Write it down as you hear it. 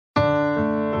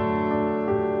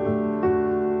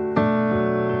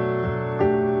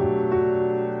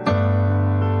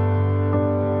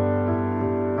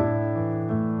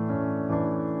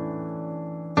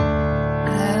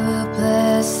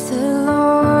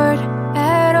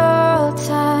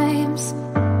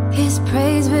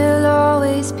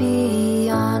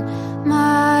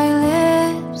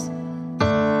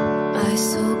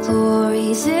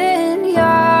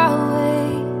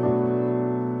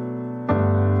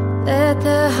Let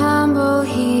the humble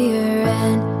hear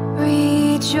and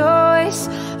rejoice.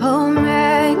 Oh,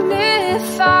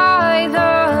 magnify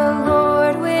the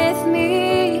Lord with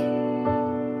me.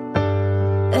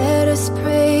 Let us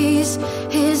praise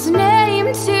His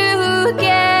name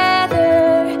together.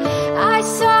 I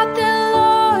sought the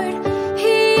Lord,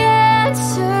 He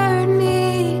answered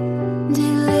me,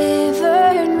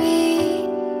 delivered me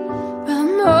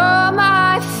from all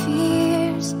my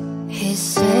fears. His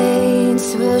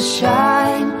saints will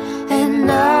shine and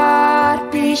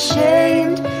not be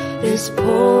shamed. This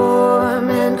poor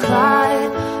man cried,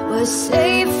 was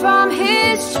saved from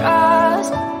his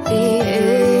trust. The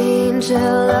angel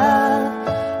of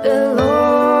the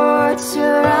Lord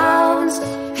surrounds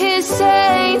His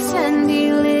saints and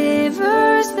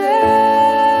delivers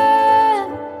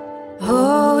them.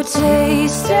 Oh,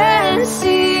 taste and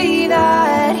see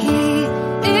that He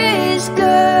is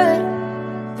good.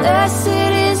 Blessed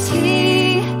is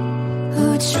he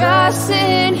who trusts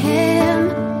in Him.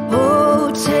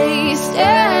 Oh, taste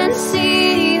and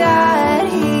see that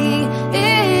He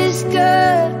is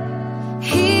good.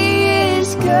 He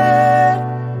is good,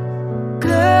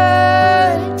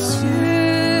 good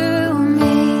to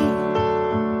me.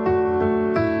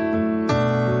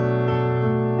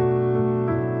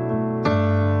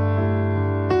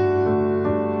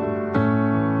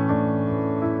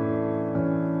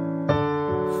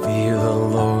 Fear the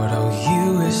Lord, oh you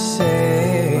His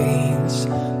saints,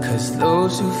 'cause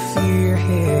those who fear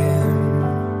Him,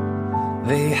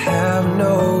 they have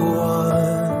no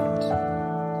want.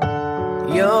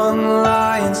 Young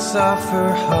lions suffer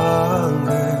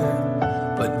hunger,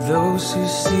 but those who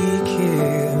seek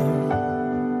Him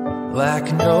lack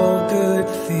no good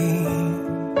thing.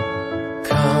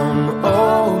 Come,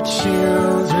 oh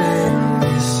children,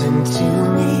 listen to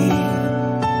me.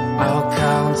 I'll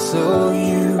counsel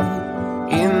you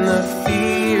in the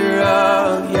fear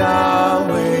of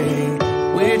Yahweh.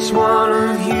 Which one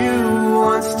of you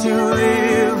wants to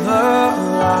live a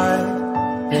life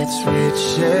that's rich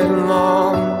and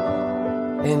long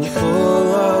and full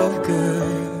of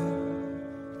good?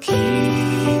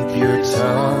 Keep your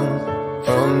tongue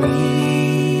from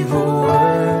evil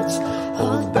words.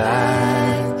 Hold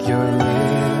back your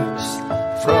lips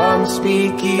from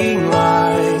speaking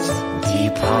lies.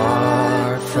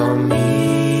 Depart from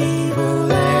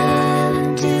evil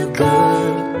and do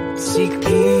good. Seek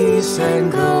peace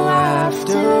and go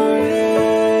after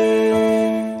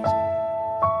it.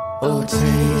 Oh,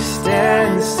 taste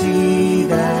and see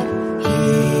that He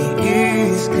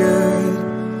is good.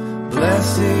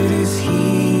 Blessed is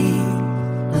he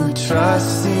who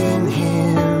trusts in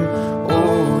Him.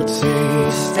 Oh,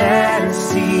 taste and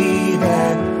see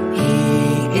that He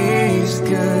is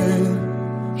good.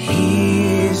 He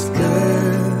is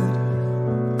good,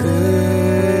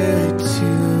 good to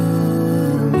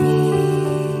me.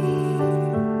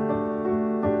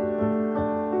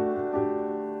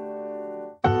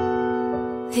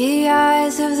 The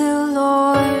eyes of the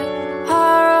Lord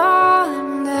are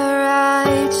on the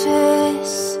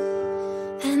righteous,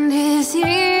 and His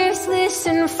ears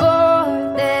listen for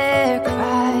their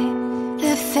cry.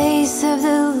 The face of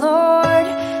the Lord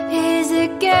is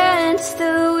against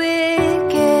the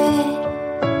wicked.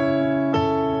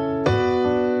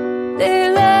 Their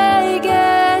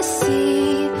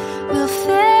legacy will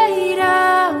fade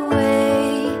away.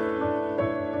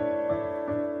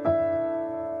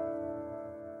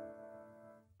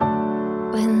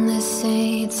 When the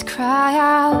saints cry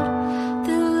out,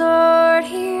 the Lord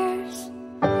hears.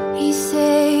 He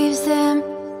saves them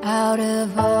out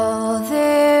of all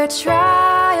their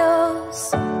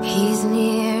trials. He's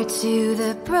near to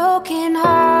the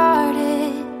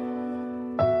brokenhearted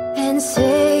and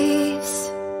saves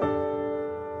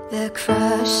the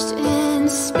crushed in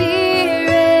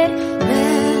spirit.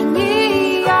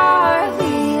 Many are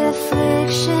the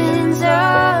afflictions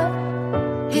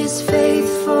of His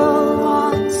faithful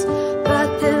ones, but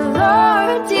the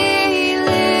Lord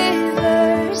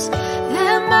delivers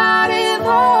them out of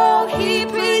all. He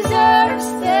preserves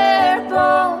their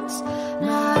bones,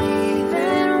 not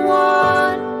even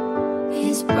one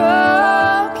is broken.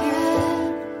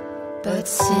 But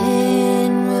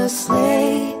sin will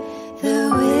slay the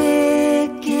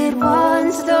wicked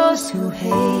ones. Those who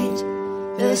hate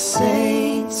the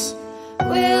saints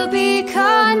will be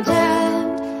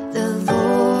condemned. The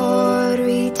Lord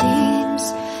redeems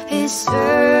His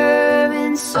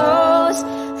servant souls,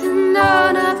 and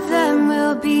none of them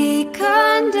will be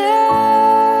condemned.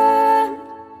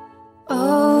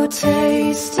 Oh,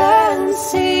 taste and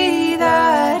see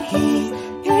that He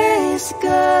is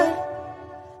good.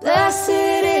 Blessed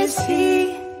is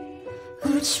he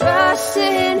who trusts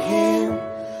in Him.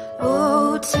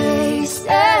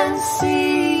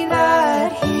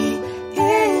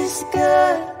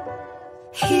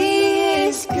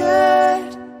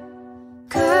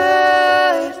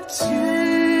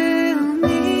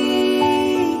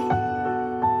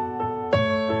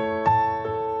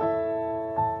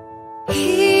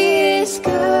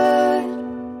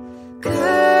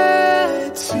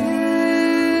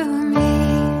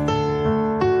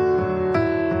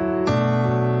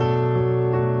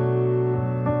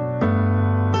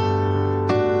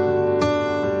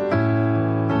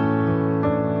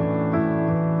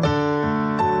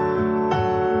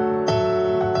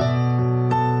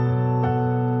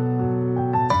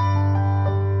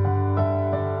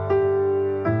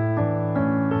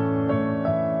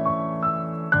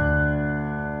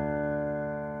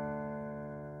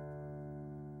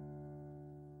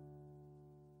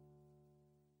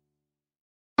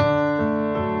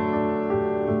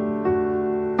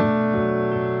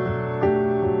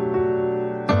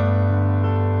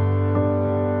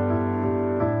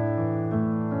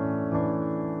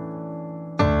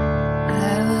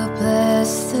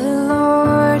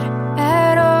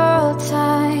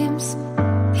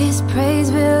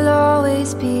 will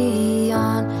always be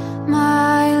on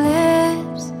my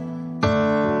lips.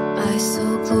 My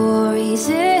soul glories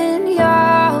in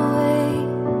Yahweh.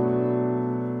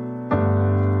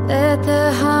 Let the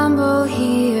humble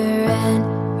hear and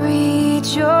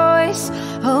rejoice.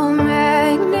 Oh,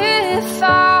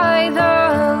 magnify the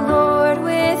Lord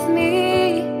with me.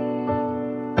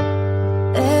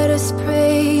 Let us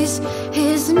praise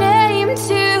His name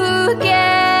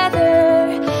together.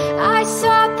 I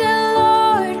sought the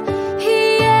Lord, He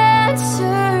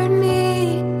answered me,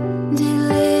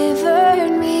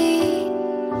 delivered me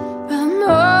from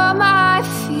all my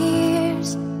fears.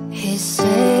 His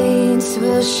saints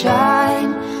will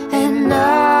shine and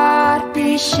not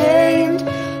be shamed.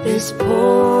 This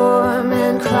poor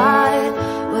man cried,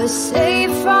 was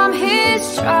saved from his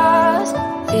trust.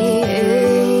 The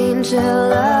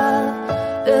angel of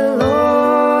the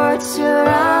Lord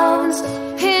surrounds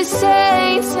His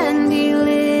saints and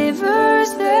delivers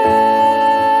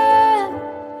them.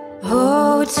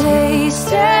 Oh,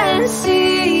 taste and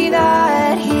see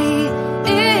that He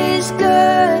is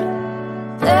good.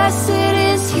 Blessed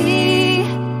is he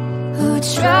who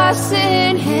trusts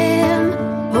in Him.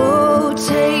 Oh,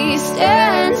 taste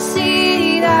and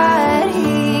see that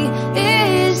He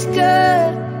is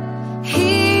good.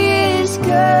 He is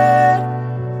good,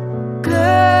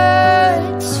 good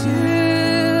to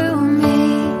me.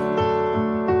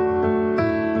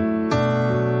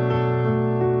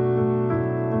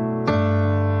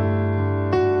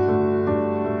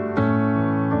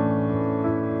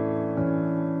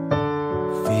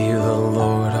 Fear the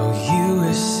Lord, oh you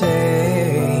His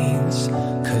saints,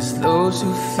 'cause those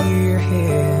who fear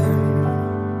Him,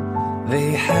 they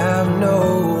have no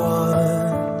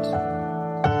want.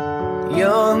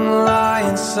 Young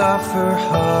lions suffer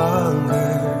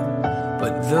hunger,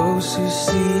 but those who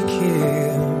seek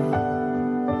Him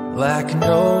lack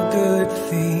no good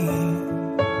thing.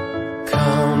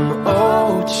 Come,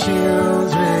 oh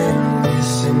children,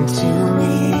 listen to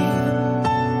me.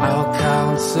 I'll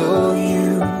counsel you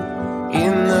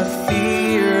in the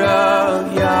fear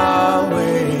of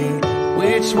Yahweh.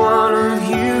 Which one of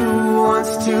you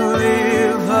wants to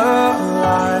live a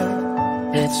life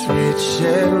that's rich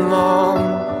and long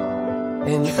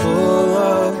and full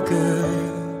of good?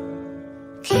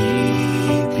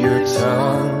 Keep your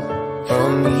tongue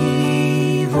from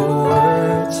evil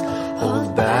words. Hold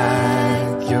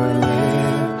back your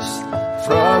lips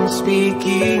from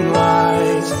speaking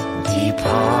lies.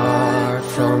 Depart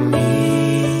from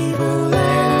evil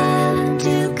and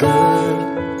do good.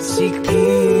 Seek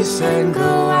peace and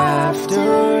go after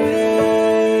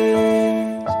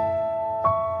it.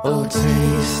 Oh,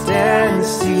 taste and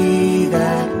see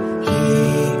that He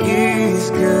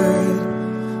is good.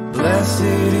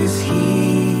 Blessed is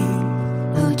he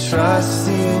who trusts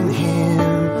in Him.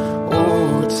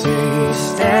 Oh,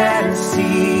 taste and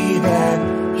see that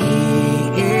He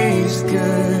is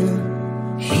good.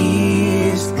 He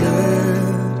is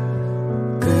good,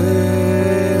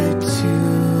 good to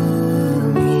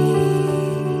me.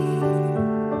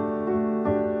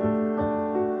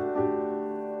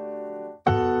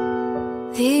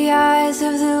 The eyes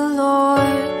of the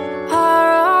Lord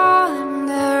are on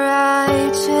the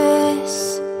righteous,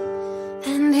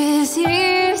 and His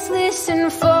ears listen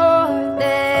for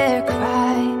their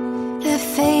cry. The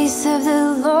face of the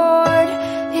Lord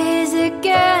is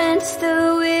against the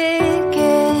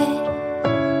wicked.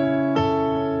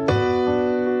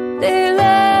 Their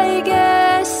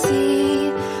legacy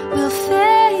will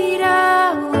fade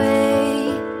away.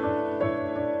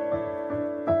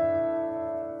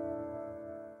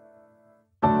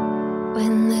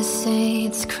 When the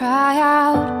saints cry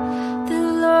out, the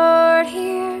Lord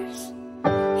hears.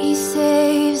 He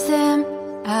saves them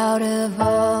out of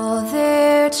all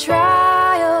their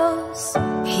trials.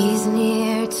 He's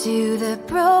near to the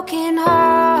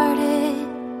brokenhearted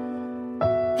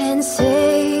and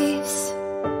saves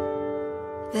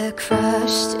the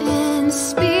crushed in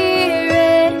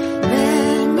spirit.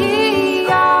 Many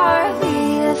are the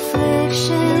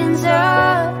afflictions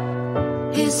of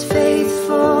His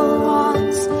faithful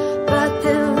ones, but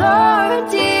the Lord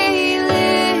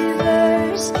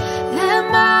delivers them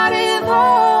out of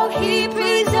all. He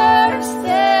preserves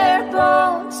their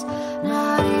bones,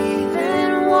 not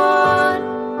even one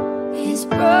is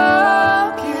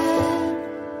broken.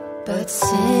 But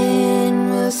sin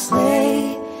will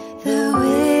slay the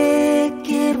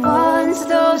wicked ones.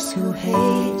 Those who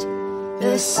hate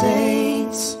the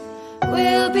saints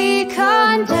will be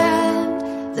condemned.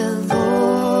 The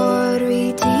Lord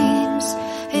redeems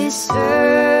His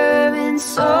servant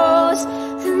souls,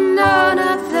 and none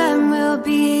of them will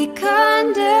be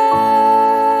condemned.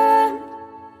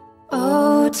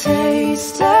 Oh,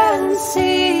 taste and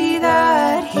see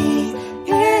that He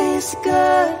is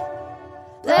good.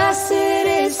 Blessed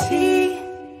is he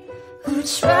who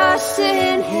trusts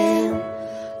in Him.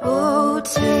 Oh,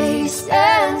 taste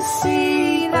and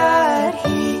see that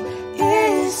He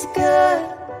is good.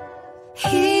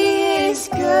 He is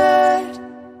good,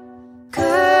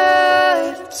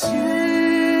 good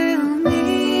to me.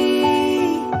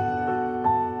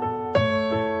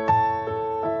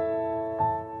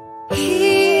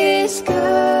 He is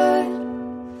good,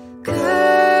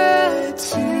 good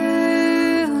to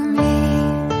me.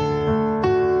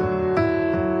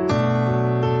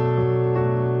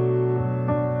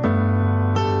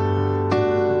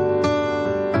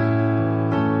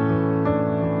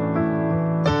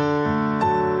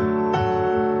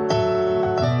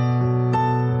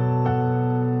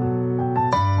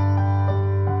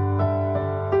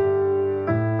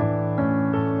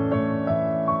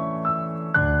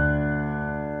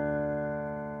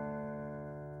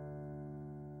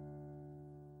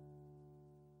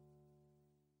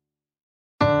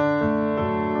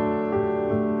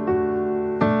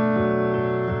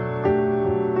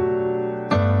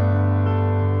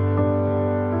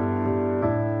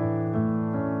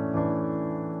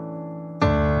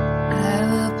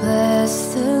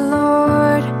 Bless the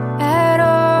Lord at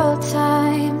all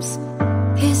times.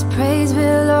 His praise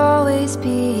will always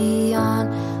be on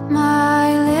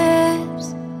my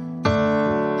lips.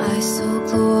 My soul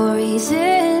glories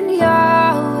in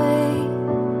Yahweh.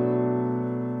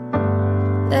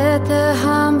 Let the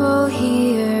humble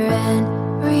hear and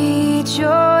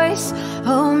rejoice.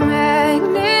 Oh,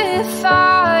 magnify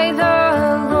the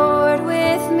Lord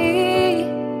with me.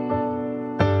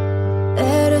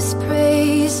 Let us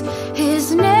praise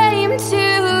His name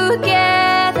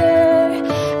together.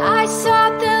 I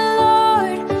sought the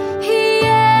Lord, He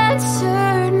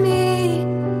answered me,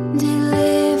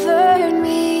 delivered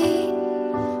me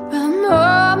from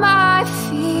all my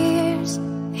fears.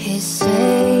 His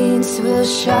saints will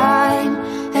shine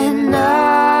and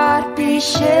not be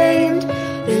shamed.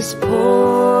 This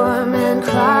poor man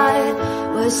cried,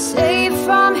 was saved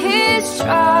from his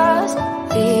trials.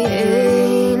 The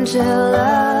angel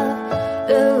of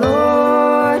the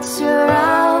Lord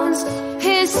surrounds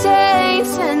His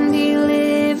saints and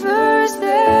delivers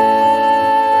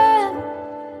them.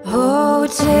 Oh,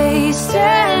 taste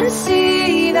and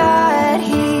see that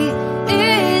He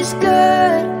is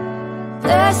good.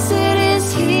 Blessed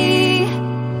is he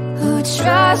who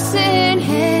trusts in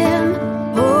Him.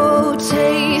 Oh,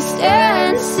 taste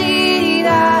and see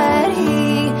that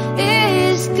He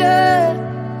is good.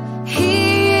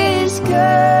 He is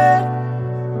good,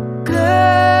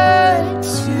 good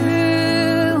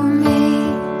to me.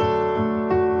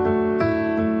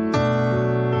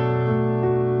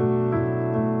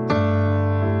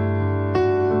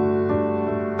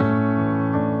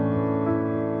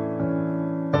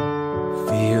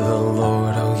 Fear the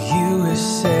Lord, oh you His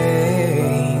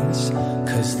saints,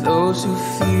 'cause those who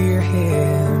fear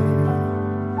Him,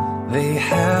 they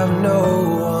have no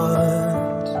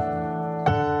want.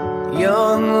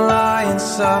 Young lions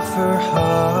suffer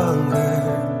hunger,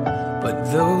 but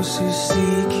those who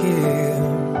seek Him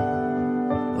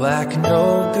lack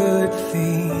no good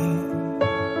thing.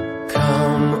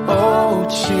 Come, oh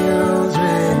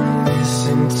children,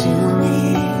 listen to me.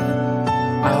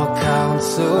 I'll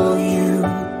counsel you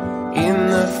in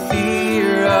the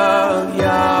fear of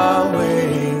Yahweh.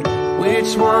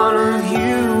 Which one of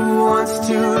you wants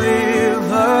to live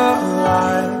a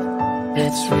life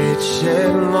that's rich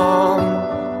and long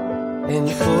and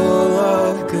full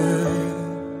of good?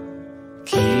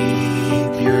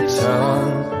 Keep your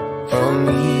tongue from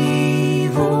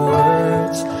evil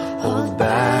words. Hold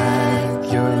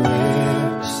back your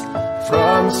lips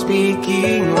from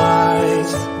speaking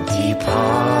lies.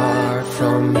 Depart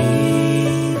from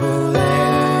evil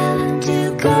and do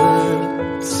good.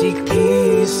 Seek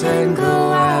peace and go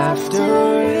after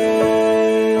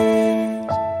it.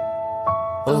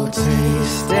 Oh,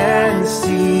 taste and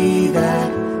see that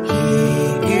He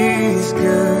is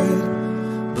good.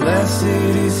 Blessed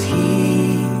is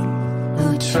he who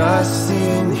trusts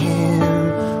in Him.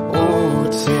 Oh,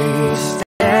 taste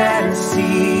and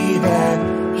see that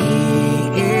He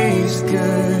is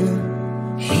good.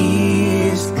 He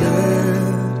is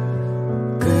good,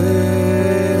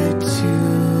 good to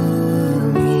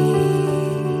me.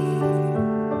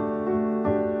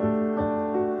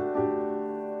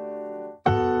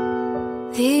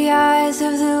 The eyes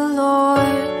of the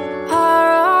Lord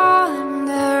are on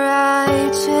the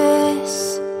righteous,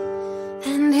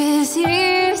 and His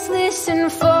ears listen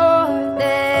for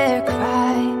their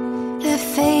cry. The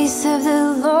face of the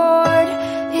Lord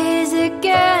is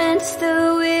against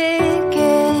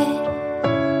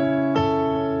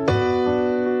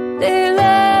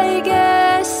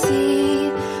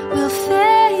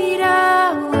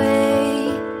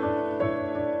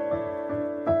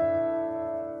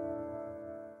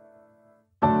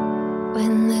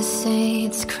When the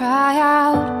saints cry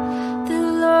out, the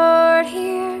Lord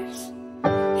hears.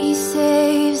 He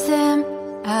saves them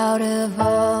out of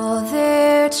all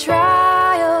their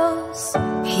trials.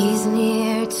 He's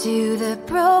near to the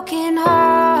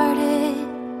brokenhearted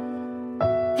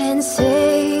and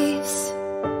saves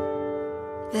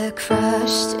the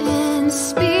crushed in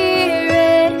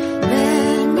spirit.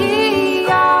 Many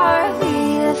are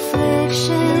the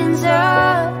afflictions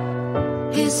of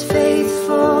His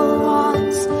faithful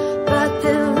ones, but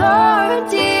the Lord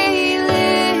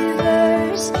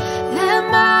delivers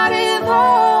them out of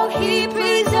all. He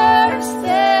preserves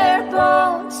their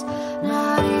bones,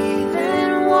 not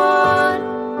even one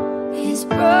is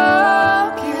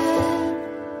broken.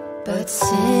 But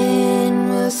sin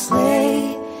will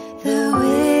slay the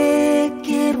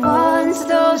wicked ones.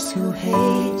 Those who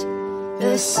hate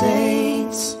the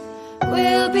saints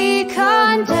will be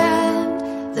condemned.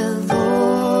 The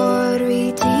Lord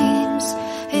redeems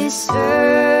His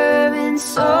servant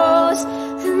souls,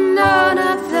 and none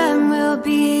of them will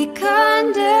be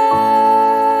condemned.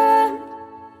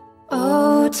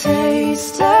 Oh,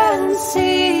 taste and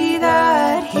see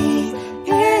that He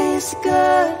is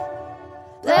good.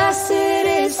 Blessed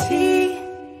is he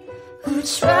who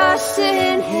trusts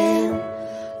in Him.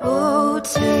 Oh,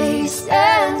 taste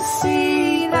and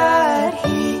see that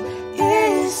He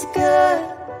is good.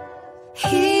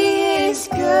 He is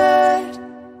good,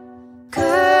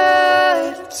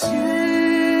 good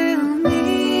to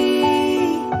me.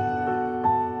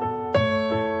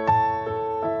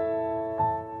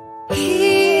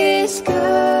 He is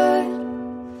good,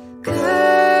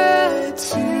 good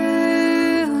to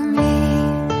me.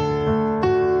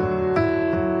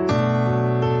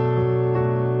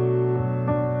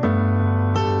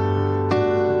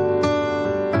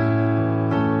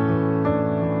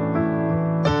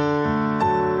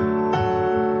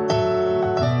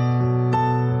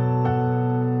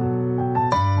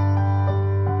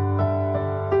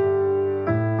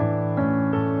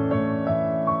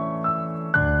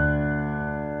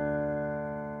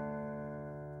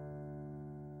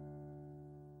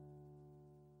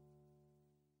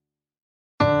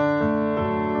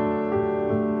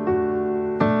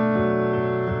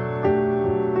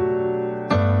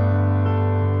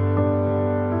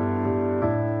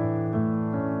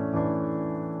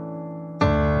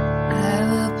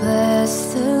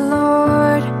 Bless the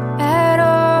Lord at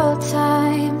all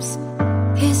times.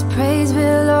 His praise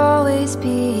will always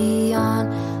be on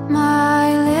my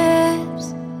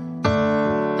lips.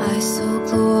 My soul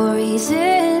glories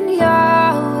in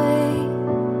Yahweh.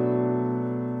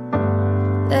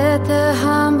 Let the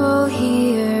humble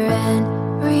hear and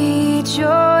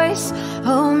rejoice.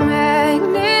 Oh,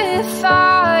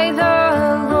 magnify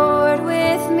the Lord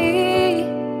with me.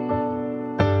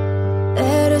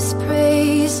 Let us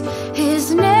praise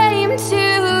His name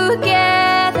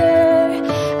together.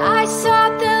 I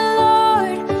sought the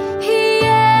Lord, He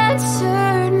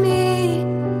answered me,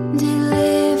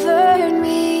 delivered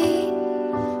me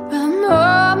from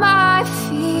all my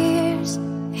fears.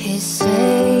 His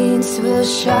saints will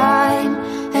shine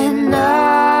and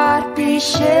not be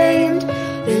shamed.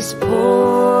 This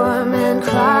poor man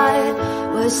cried,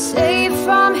 was saved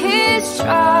from his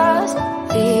trials.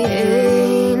 The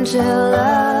angel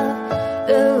of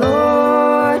the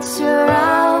Lord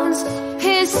surrounds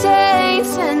His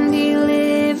saints and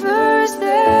delivers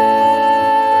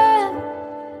them.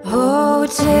 Oh,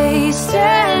 taste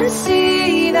and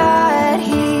see that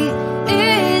He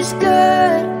is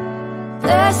good.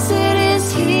 Blessed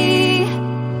is he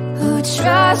who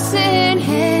trusts in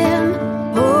Him.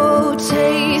 Oh,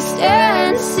 taste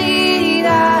and see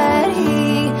that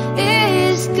He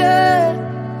is good.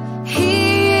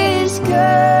 He is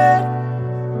good,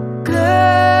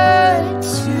 good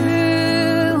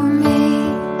to me.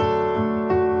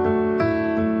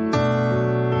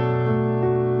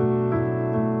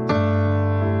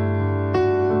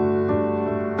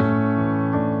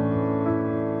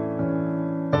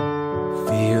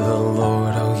 Fear the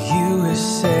Lord, oh you His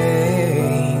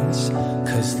saints,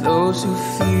 'cause those who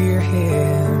fear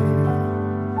Him,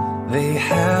 they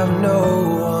have no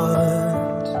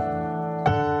want.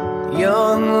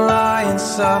 Young lions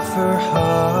suffer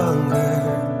hunger,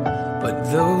 but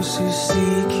those who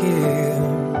seek Him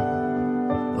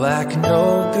lack no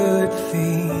good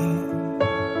thing.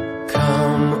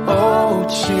 Come, oh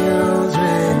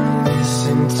children,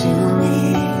 listen to me.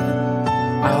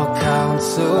 I'll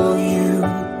counsel you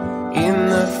in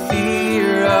the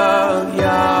fear of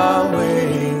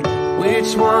Yahweh.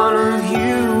 Which one of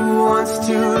you wants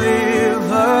to live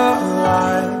a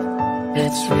life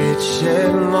that's rich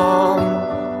and long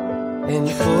and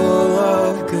full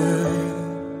of good?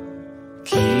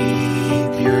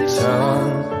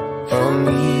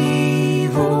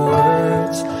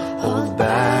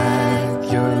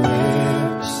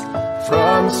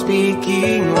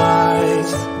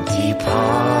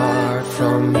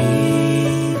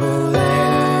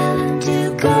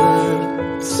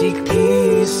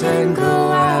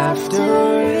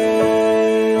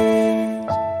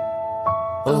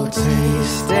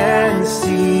 taste and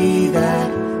see that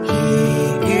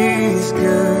He is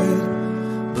good.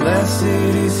 Blessed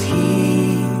is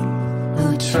he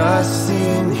who trusts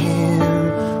in Him.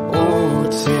 Oh,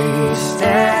 taste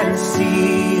and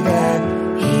see that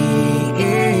He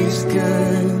is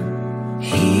good.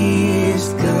 He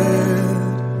is good,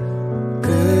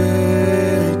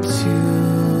 good to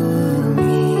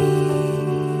me.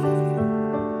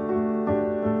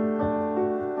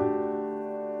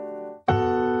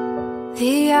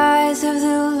 The eyes of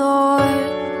the Lord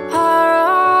are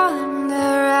on the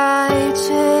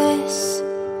righteous,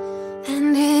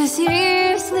 and His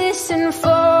ears listen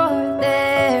for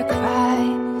their cry.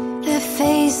 The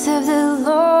face of the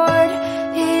Lord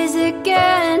is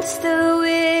against the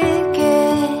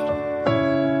wicked.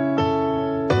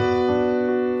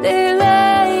 Their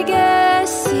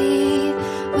legacy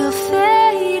will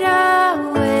fade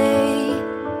away.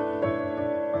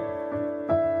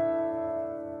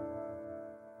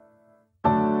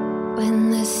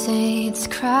 When the saints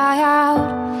cry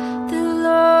out, the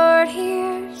Lord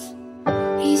hears.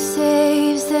 He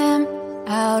saves them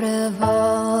out of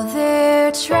all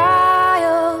their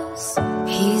trials.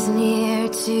 He's near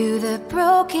to the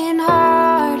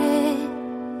brokenhearted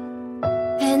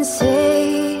and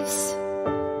saves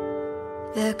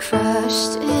the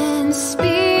crushed in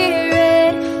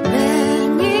spirit.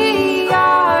 Many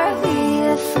are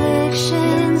the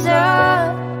afflictions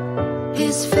of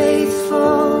His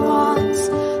faithful ones,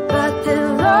 but the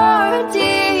Lord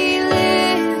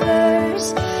delivers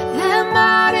them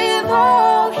out of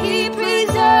all. He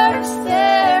preserves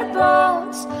their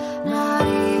bones, not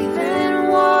even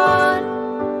one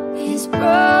is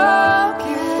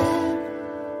broken.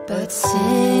 But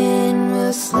sin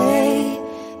will slay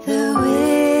the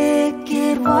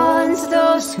wicked ones.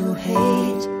 Those who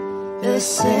hate the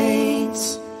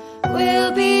saints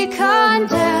will be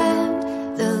condemned.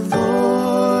 The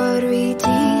Lord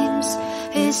redeems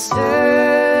His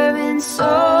servants'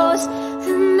 souls,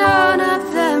 and none of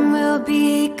them will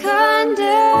be condemned.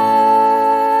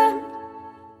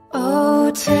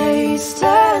 Oh, taste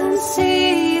and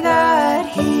see that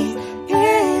He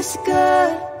is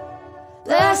good.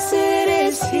 Blessed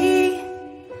is he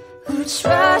who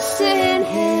trusts in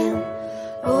Him.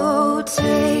 Oh,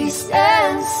 taste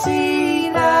and see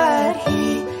that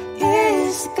He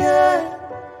is good.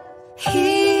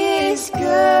 He is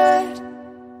good,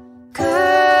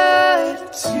 good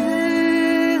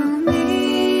to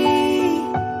me.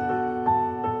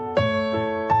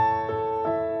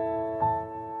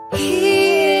 He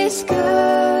is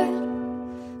good,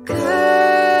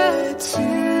 good to me.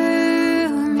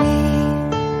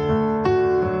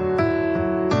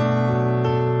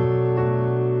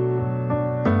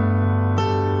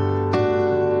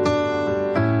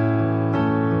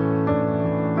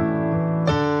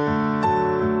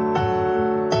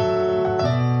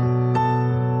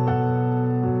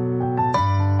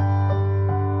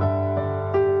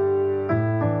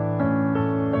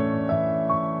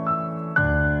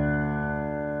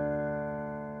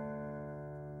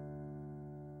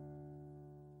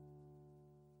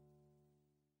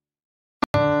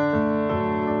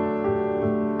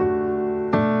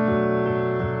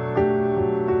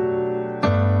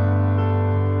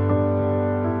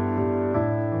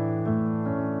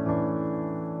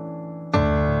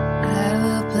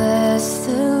 Bless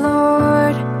the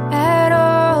Lord at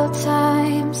all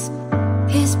times.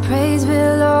 His praise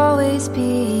will always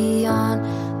be on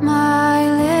my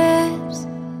lips.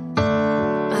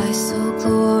 My soul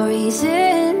glories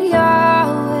in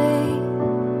Yahweh.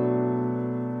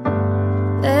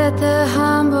 Let the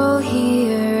humble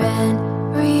hear and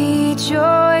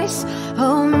rejoice.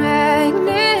 Oh,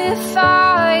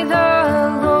 magnify the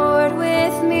Lord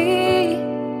with me.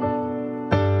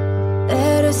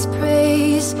 Let us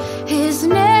praise His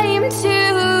name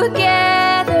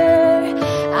together.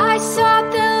 I sought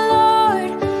the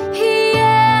Lord, He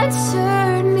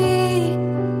answered me,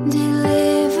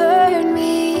 delivered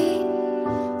me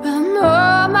from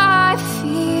all my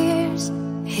fears.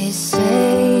 His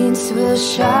saints will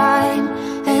shine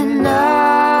and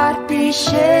not be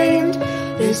shamed.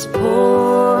 This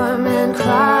poor man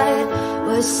cried,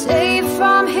 was saved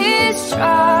from his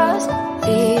trials. The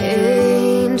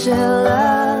angel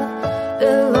of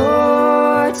the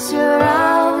Lord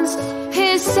surrounds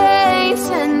His saints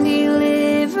and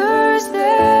delivers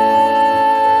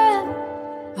them.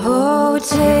 Oh,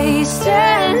 taste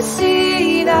and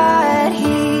see that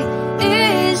He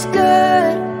is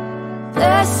good.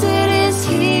 Blessed is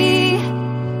he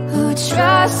who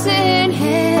trusts in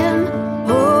Him.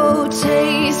 Oh,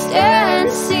 taste and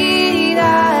see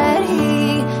that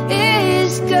He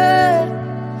is good.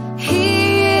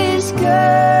 He is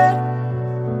good.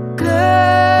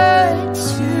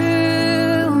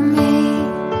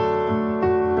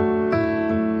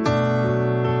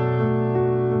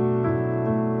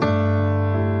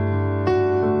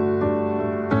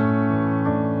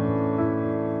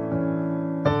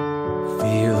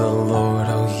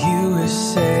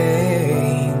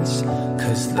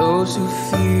 those who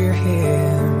fear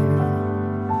him,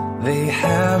 they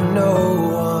have no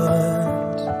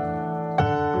want.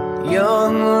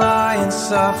 Young lions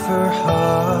suffer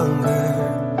hunger,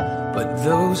 but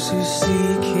those who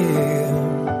seek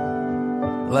him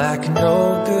lack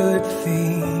no good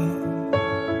thing.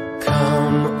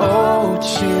 Come, oh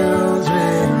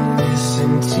children,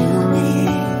 listen to me.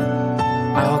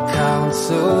 I'll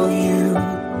counsel you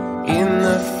in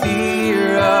the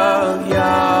fear of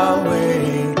Yahweh.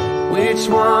 Which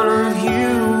one of you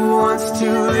wants to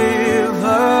live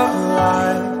a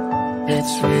life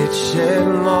that's rich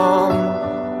and long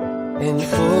and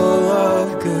full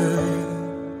of good?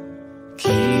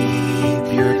 Keep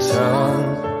your tongue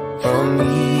from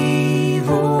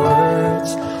evil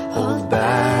words. Hold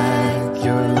back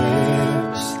your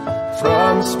lips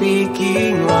from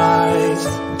speaking lies.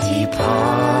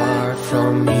 Depart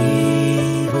from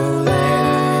evil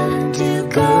and do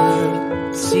good.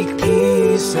 Seek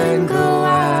peace and go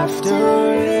after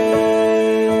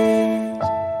it.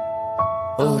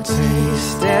 Oh,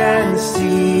 taste and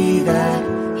see that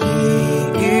he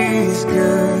is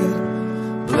good.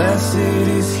 Blessed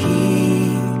is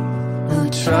he who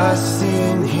trusts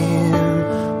in him.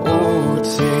 Oh,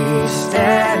 taste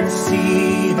and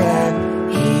see that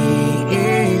he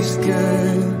is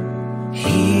good.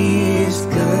 He is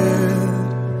good,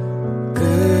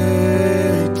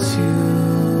 good to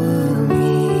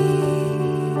me.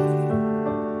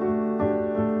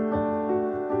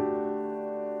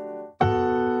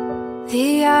 The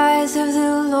eyes of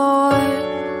the Lord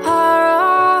are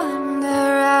on the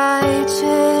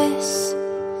righteous,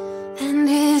 and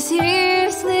his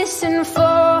ears listen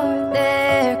for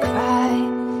their cry.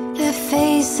 The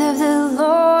face of the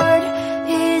Lord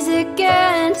is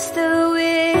against the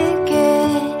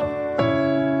wicked.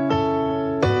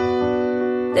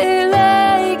 Their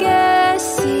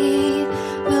legacy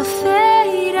will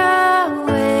fade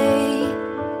away.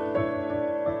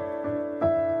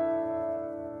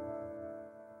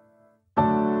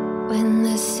 When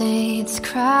the saints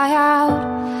cry out,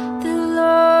 the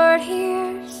Lord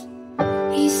hears.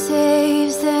 He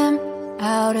saves them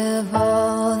out of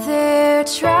all their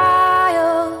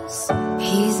trials.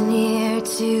 He's near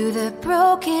to the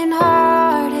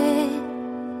brokenhearted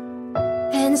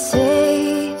and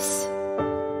saves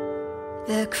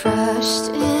the crushed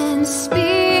in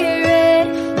spirit.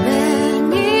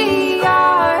 Many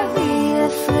are the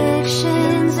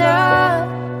afflictions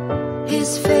of his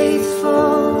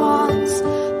faithful ones,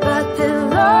 but the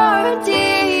Lord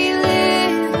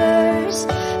delivers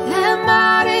them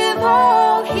out of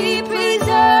all. He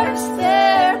preserves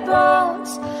their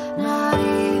bones, not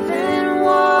even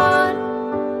one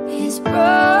is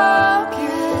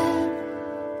broken.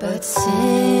 But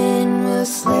sin will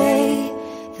slay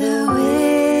the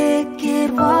wicked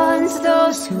ones.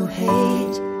 Those who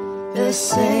hate the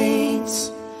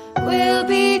saints will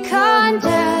be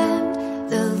condemned.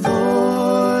 The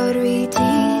Lord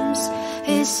redeems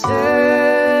his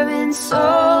servants'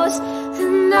 souls,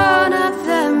 and none of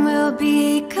them will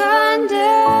be condemned.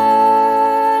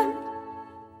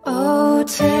 Oh,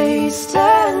 taste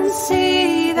and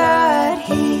see that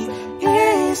he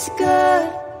is good.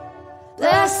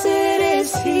 Blessed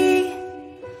is he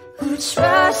who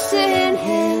trusts in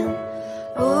him.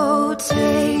 Oh,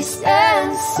 taste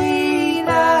and see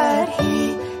that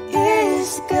he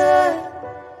is good.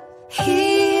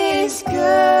 He is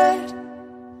good,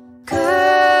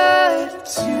 good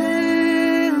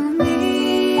to me.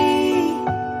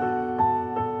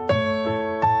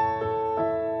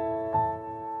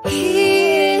 He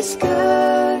is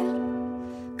good,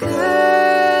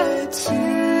 good to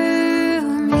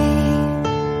me.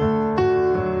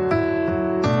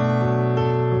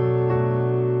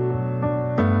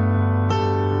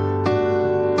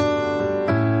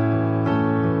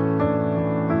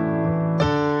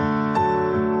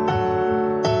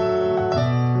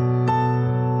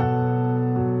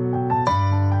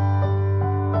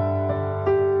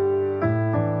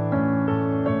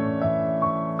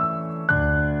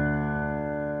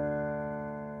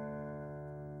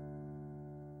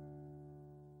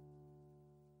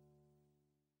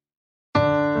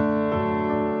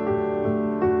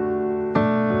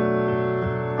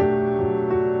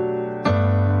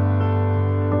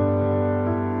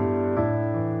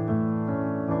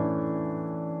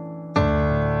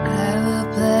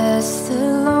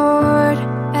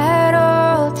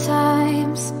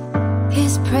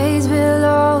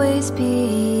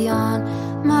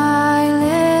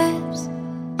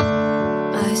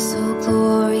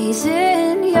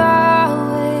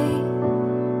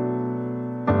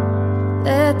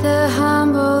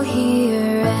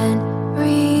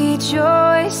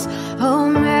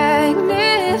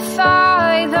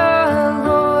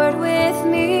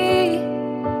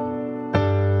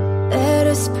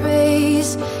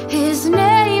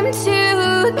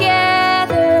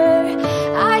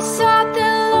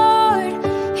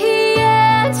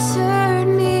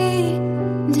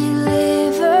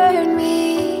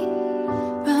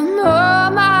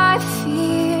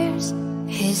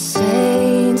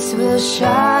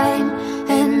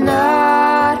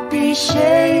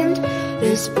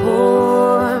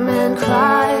 storm and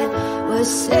cried, was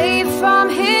safe from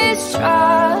his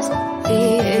trials. The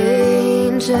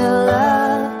angel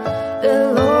of the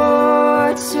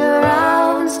Lord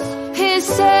surrounds his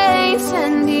saints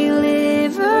and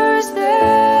delivers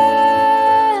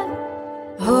them.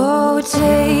 Oh,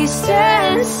 taste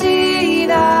and see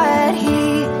that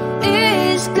he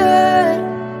is good.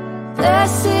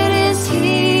 Blessed is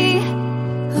he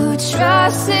who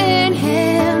trusts in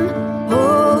him.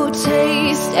 Oh,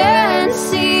 taste and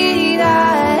see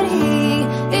that he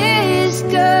is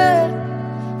good.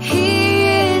 He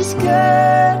is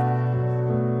good,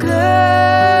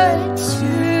 good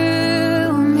to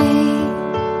me.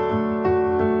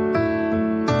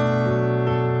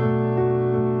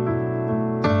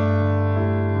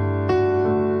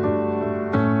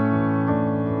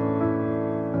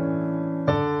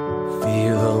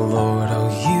 Fear the Lord, oh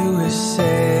you his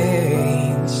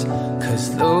saints, 'cause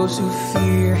those who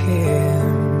fear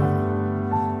him,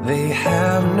 they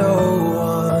have no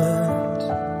want.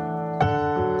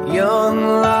 Young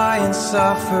lions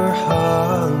suffer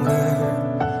hunger,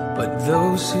 but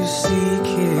those who seek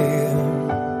him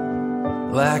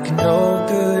lack no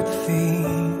good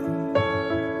thing.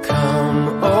 Come,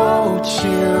 oh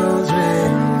children,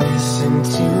 listen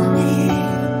to me.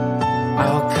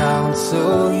 I'll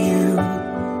counsel you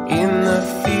in the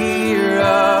fear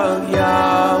of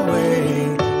Yahweh.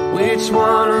 Which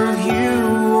one of you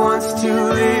wants to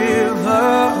live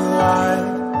a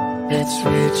life that's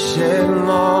rich and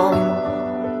long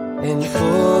and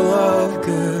full of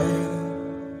good?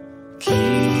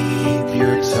 Keep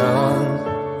your tongue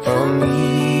from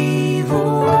evil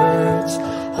words.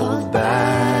 Hold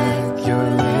back your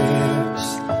lips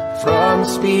from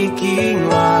speaking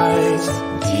lies.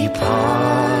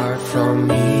 Depart from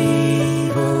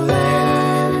evil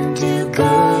and do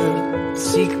good.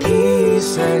 Seek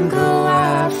peace and go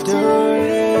after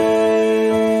it.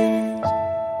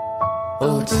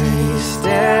 Oh, taste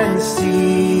and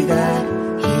see that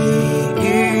he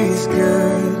is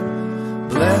good.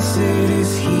 Blessed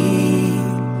is he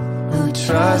who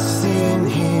trusts in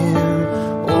him.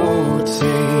 Oh,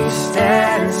 taste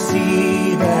and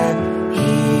see that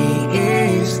he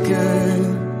is good.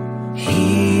 He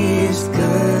is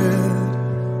good,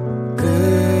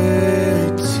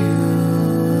 good to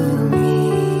me.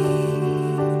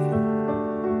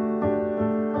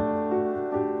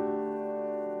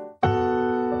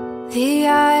 The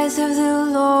eyes of the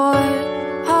Lord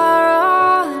are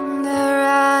on the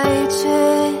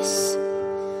righteous,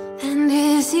 and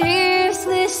his ears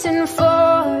listen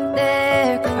for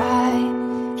their cry.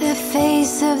 The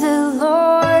face of the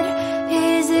Lord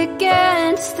is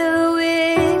against the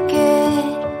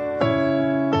wicked.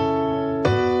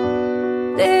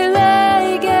 Their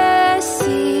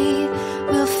legacy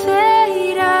will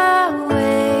fade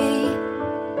away.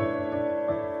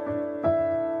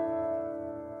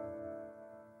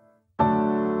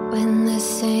 When the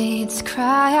saints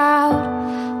cry out,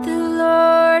 the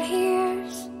Lord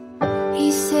hears. He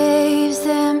saves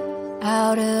them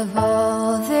out of all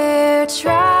their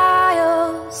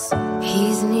trials.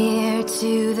 He's near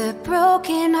to the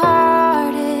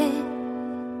brokenhearted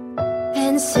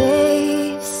and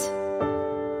saves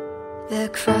the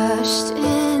crushed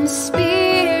in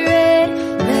spirit.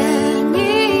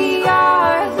 Many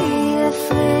are the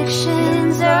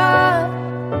afflictions of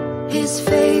his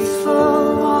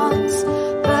faithful ones,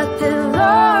 but the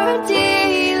Lord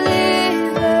delivers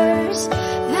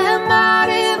them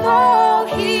out of all.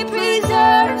 He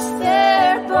preserves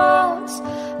their bones,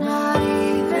 not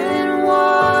even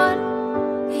one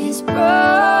is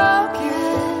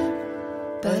broken.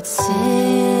 But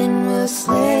sin will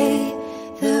slay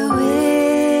the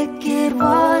wicked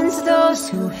ones. Those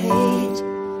who hate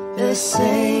the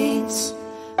saints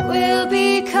will be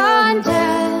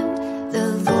condemned. The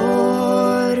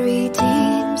Lord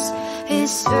redeems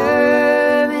his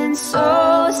servants'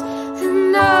 souls, and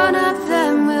none of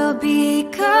them will be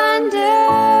condemned.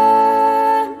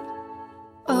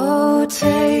 Oh,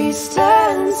 taste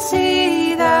and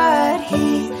see that he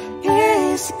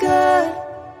is good.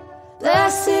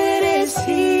 Blessed is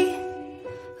he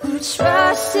who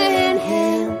trusts in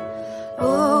him.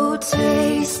 Oh,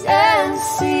 taste and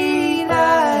see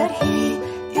that he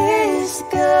is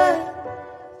good.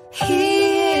 He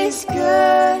is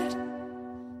good,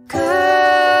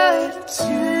 good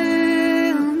to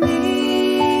me.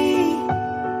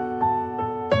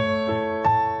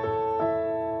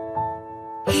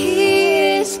 He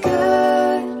is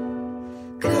good,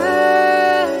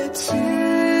 good to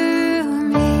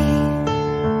me.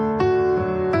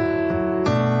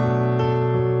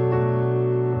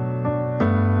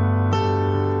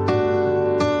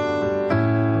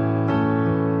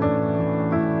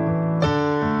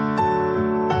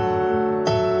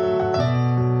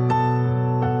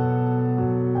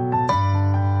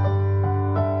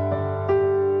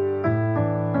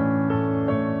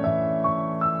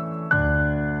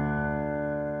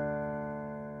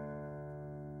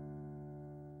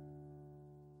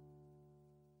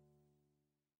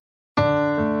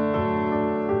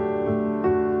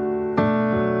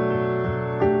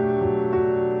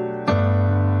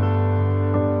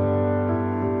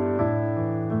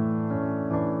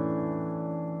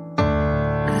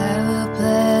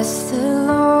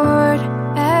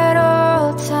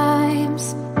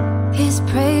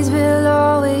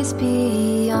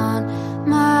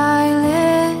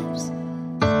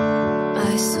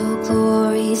 soul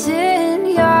glories in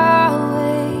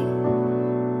Yahweh.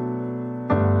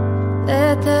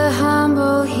 Let the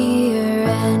humble hear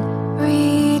and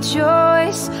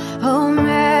rejoice. Oh,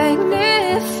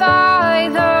 magnify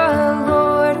the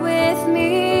Lord with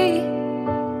me.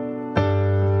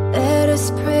 Let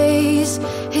us praise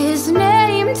His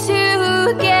name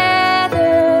together.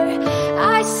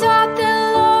 I sought the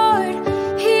Lord,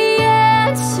 He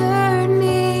answered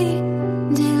me,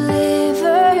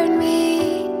 delivered me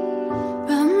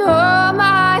from all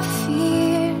my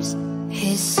fears.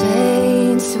 His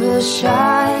saints will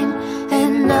shine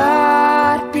and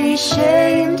not be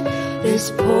shamed.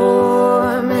 This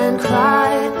poor man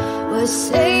cried, was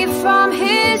saved from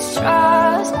his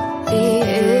trust. The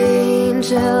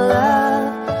angel of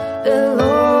the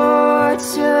Lord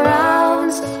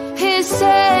surrounds His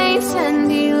saints and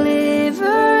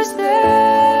delivers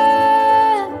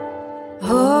them.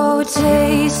 Oh,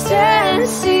 taste and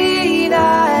see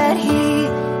that He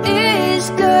is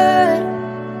good.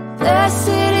 Blessed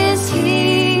is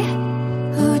he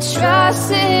who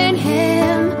trusts in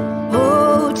Him.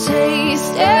 Oh,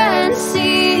 taste and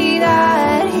see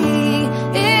that He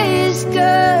is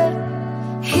good.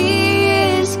 He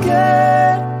is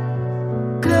good,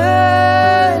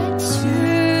 good to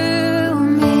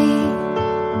me.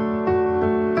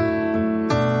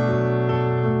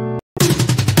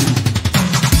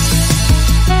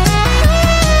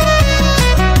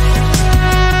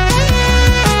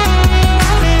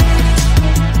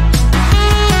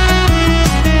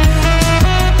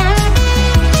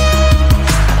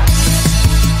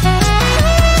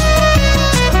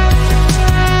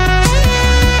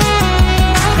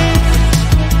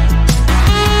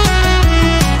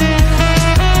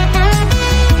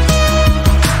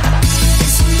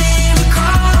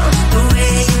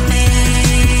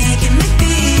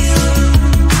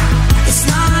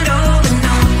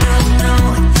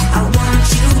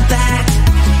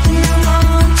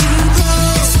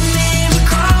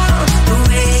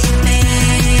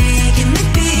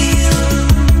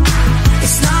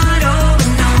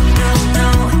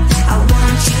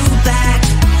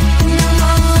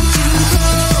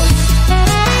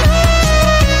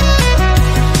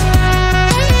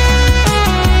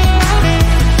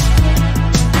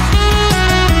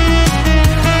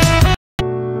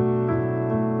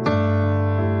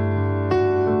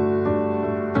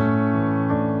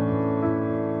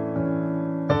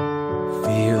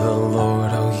 Fear the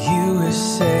Lord, oh you His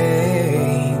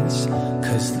saints,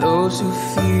 'cause those who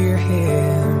fear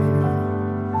Him,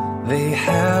 they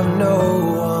have no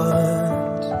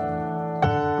want.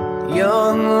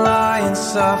 Young lions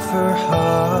suffer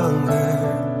hunger,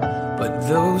 but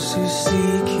those who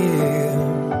seek Him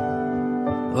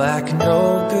lack no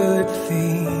good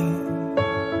thing.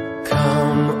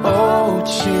 Come, oh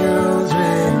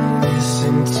children,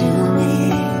 listen to me.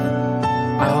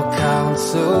 I'll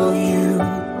counsel you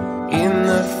in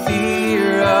the fear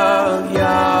of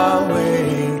Yahweh.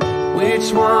 Which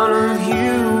one of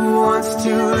you wants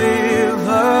to live a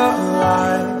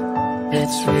life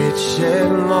that's rich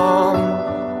and long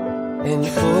and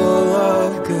full of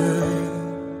good?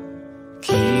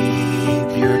 Keep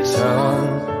your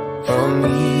tongue from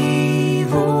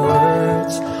evil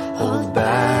words. Hold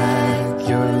back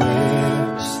your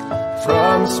lips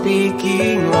from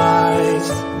speaking lies.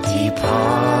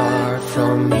 Depart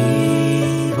from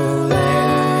evil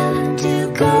and do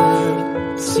good.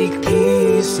 Seek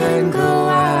peace and go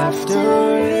after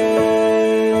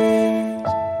it.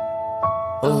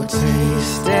 Oh,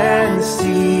 taste and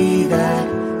see that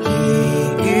He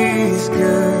is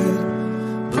good.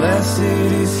 Blessed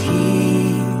is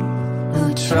he who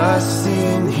trusts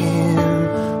in Him.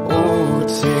 Oh,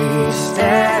 taste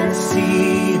and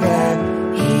see that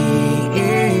He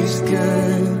is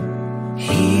good.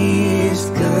 He is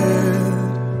good,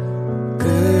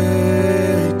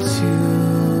 good to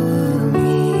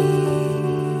me.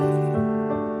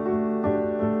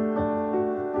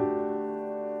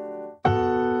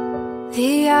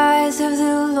 The eyes of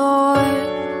the Lord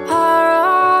are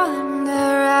on the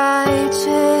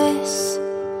righteous,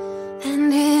 and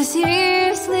His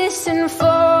ears listen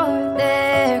for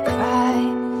their cry.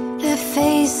 The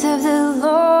face of the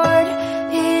Lord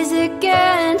is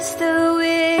against the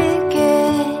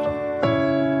wicked.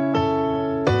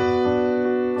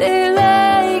 Their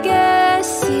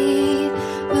legacy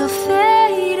will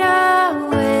fade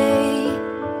away.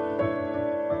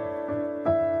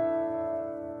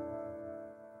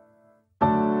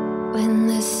 When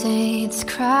the saints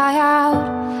cry out,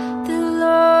 the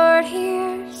Lord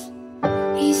hears.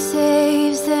 He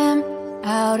saves them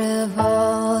out of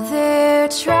all their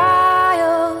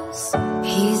trials.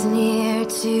 He's near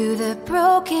to the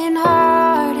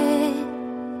brokenhearted.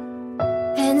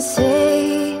 and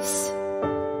saves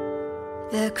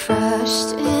the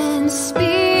crushed in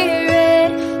spirit.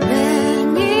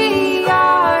 Many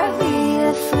are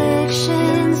the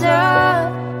afflictions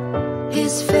of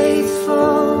His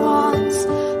faithful ones,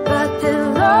 but the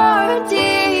Lord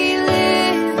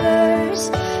delivers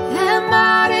them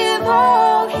out of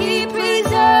all. He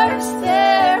preserves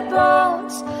their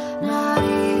bones, not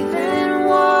even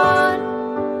one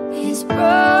is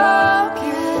broken.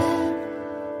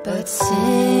 But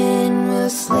sin will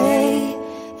slay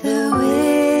the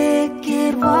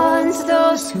wicked ones.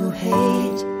 Those who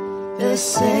hate the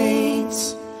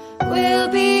saints will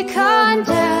be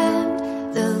condemned.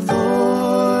 The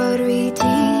Lord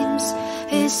redeems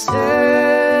His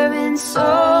servant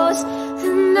souls,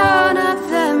 and none of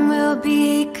them will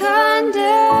be condemned.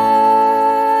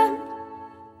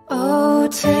 Oh,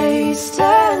 taste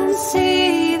and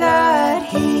see that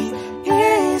He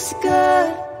is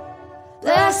good.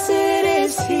 Blessed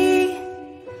is he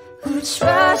who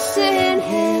trusts in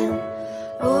Him.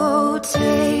 Oh,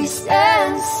 taste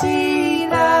and see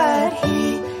that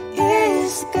He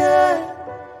is good.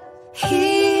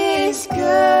 He is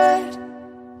good,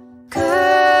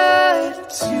 good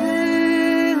to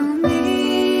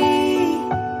me.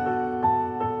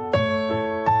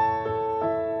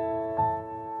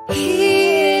 He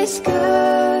is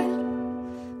good,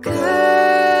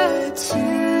 good to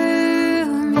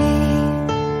me.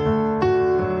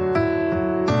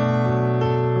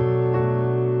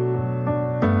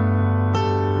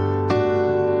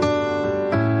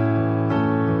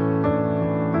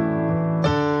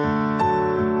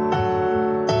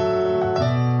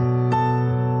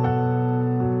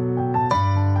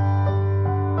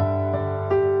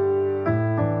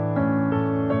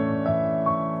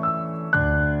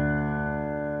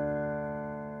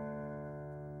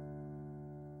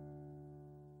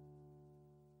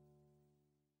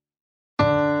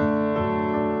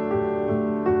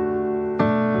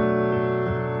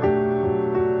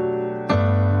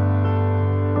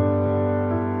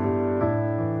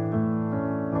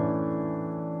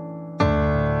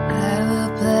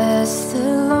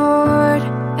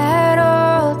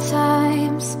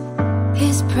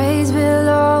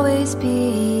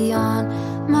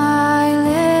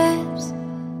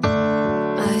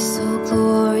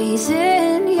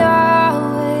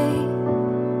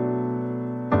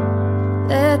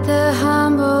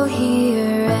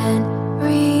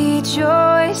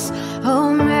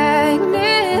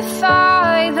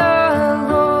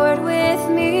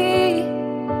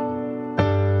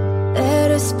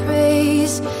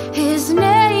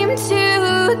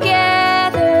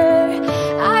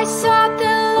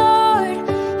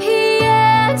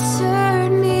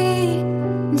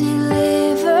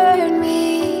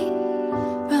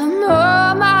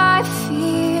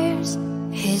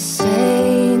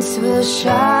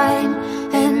 Shine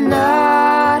and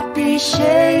not be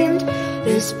shamed.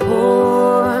 This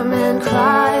poor man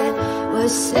cried,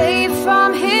 was saved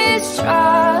from his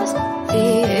trials.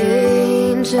 The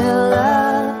angel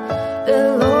of the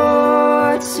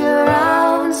Lord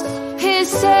surrounds His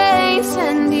saints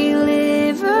and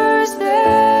delivers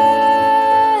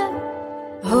them.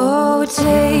 Oh,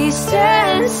 taste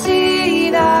and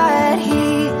see that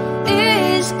He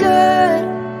is good.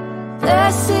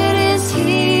 Blessed is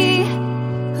he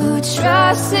who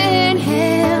trusts in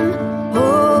Him.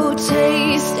 Oh,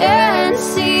 taste and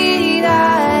see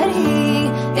that He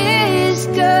is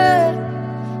good.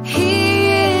 He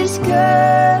is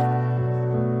good,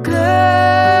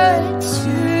 good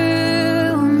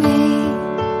to me.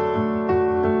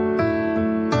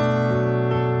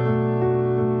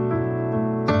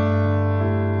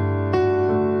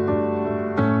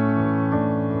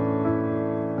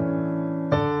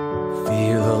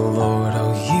 Fear the Lord,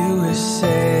 oh you His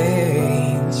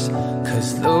saints, 'cause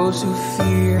those who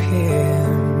fear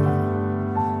Him,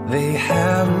 they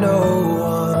have no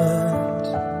want.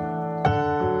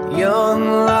 Young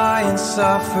lions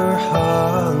suffer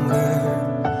hunger,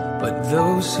 but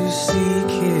those who seek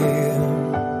Him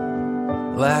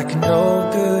lack no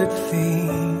good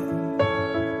thing.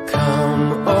 Come,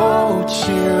 oh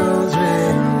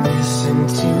children, listen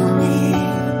to me.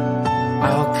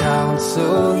 I'll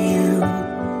counsel you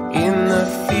in the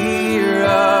fear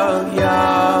of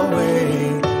Yahweh.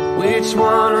 Which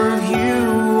one of you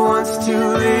wants to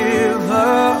live a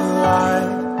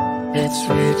life that's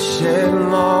rich and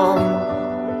long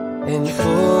and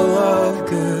full of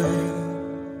good?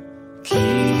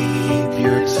 Keep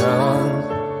your tongue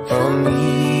from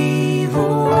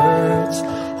evil words.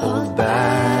 Hold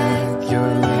back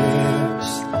your lips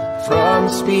from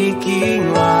speaking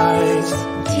lies.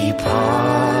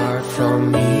 Depart from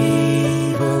me,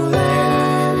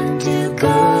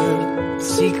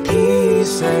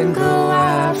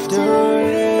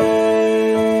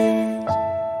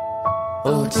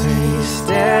 taste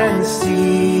and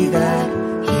see that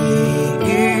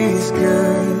He is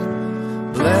good.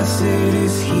 Blessed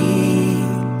is he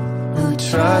who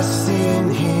trusts in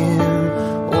Him.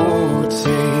 Oh,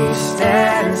 taste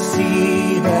and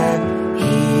see that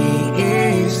He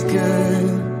is good.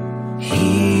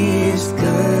 He is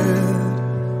good,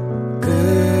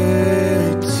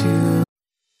 good to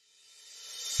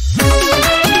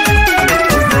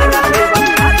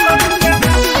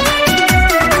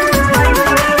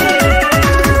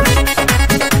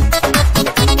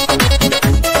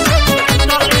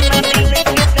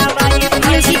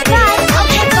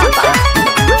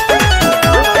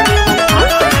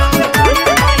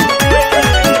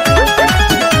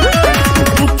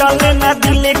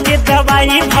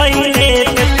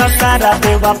सारा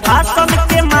देवा fasten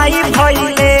के माई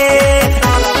भइले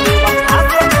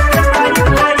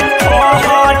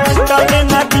चले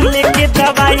न दिल के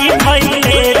दवाई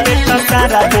भइले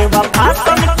सारा देवा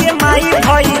फासन के माई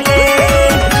भइले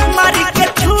मारी के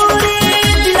छुरी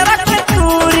दिलवा के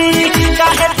चूरी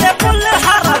काहे ते बुल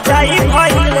हरा जाई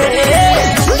भइले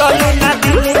चले न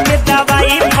दिल के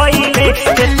दवाई भइले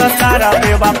सारा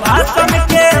देवा फासन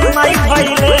के माई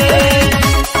भइले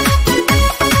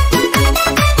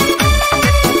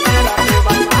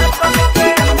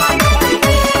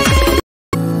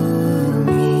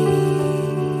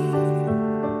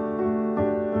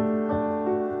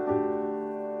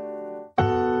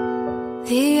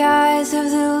The eyes of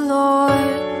the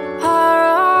Lord are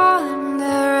on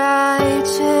the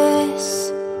righteous,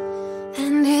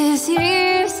 and His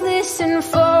ears listen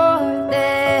for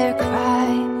their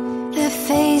cry. The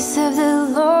face of the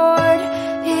Lord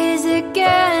is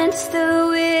against the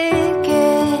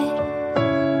wicked.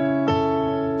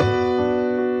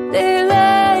 Their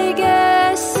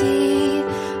legacy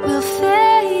will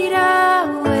fade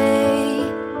away.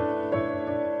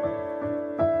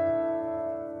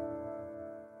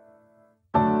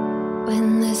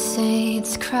 When the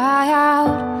saints cry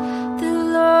out, the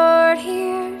Lord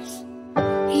hears.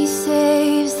 He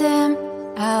saves them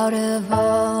out of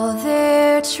all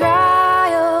their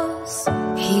trials.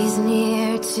 He's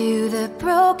near to the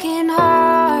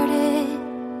brokenhearted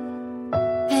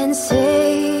and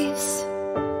saves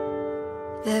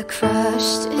the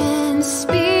crushed in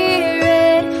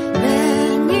spirit.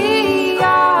 Many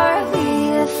are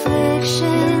the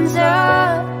afflictions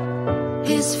of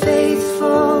His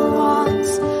faithful ones,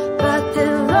 but the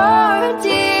Lord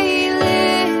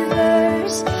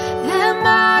delivers them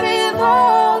out of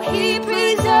all. He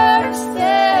preserves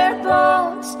their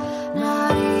bones,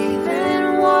 not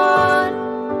even one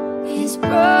is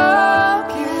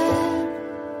broken.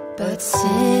 But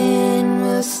sin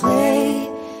will slay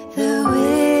the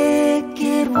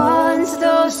wicked ones.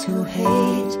 Those who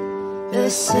hate the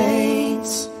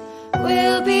saints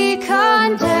will be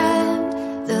condemned.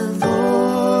 The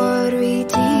Lord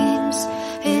redeems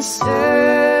His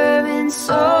servants'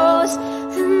 souls,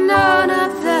 and none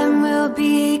of them will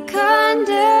be condemned.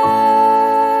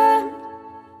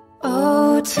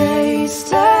 Oh,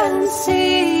 taste and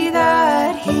see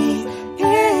that He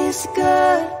is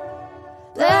good.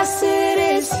 Blessed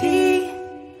is he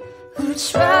who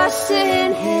trusts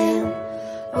in Him.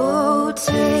 Oh,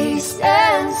 taste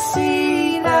and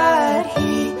see that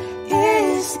He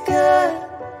is good.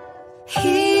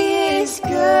 He is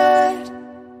good,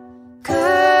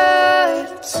 good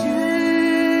to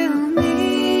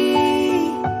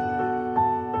me.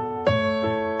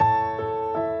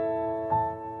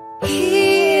 He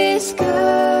is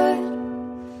good,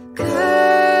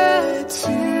 good to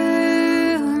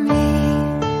me.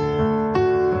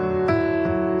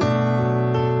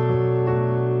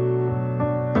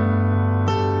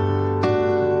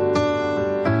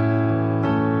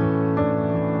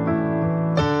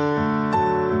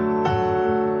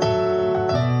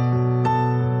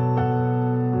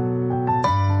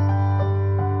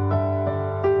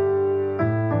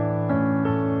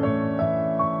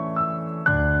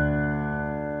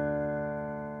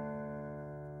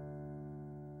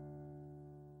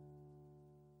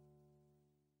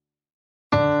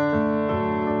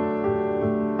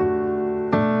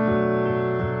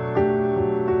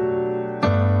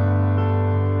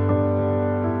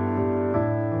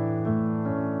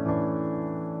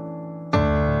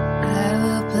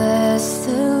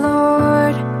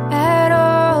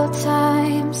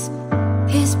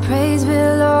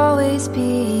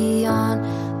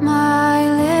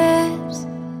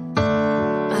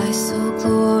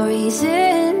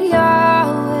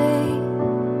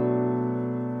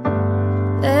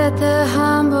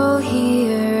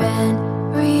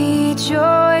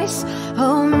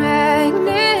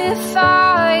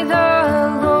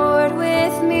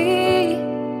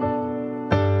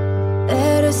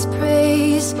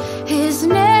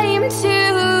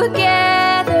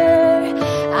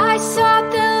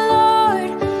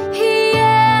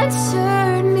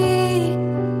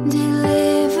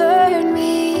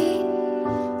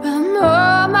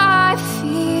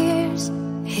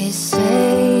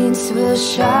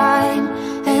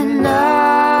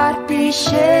 be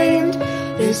shamed.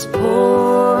 This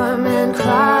poor man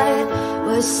cried,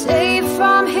 was saved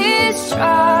from his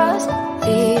trials. The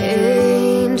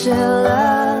angel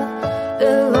of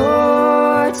the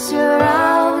Lord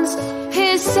surrounds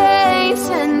his saints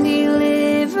and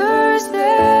delivers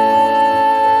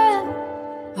them.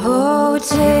 Oh,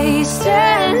 taste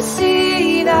and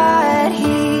see that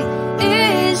he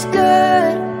is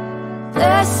good.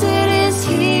 Blessed is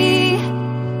he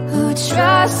who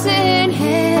trusts in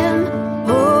him.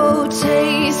 Oh,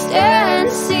 taste and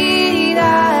see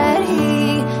that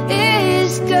he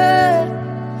is good.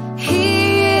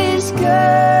 He is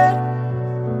good,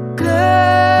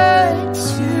 good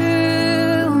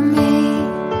to me.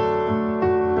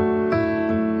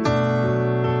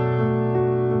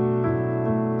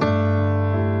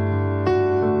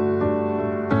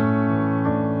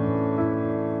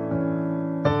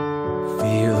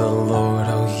 Fear the Lord,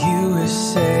 oh you his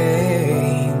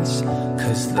saints,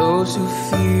 'cause those who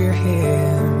fear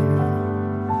him,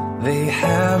 they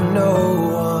have no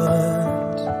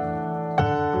want.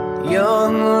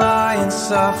 Young lions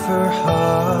suffer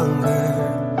hunger,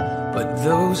 but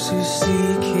those who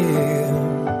seek him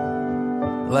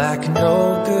lack no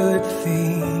good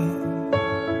thing.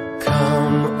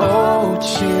 Come, oh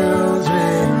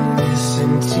children,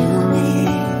 listen to me.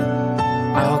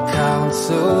 I'll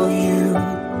counsel you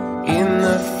in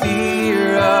the fear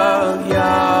of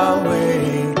Yahweh.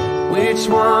 Which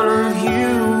one of you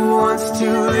wants to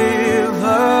live a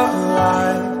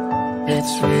life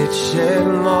that's rich and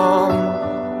long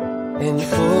and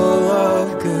full of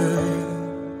good?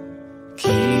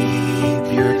 Keep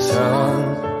your tongue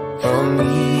from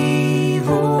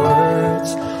evil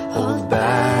words. Hold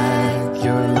back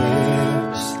your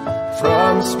lips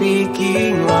from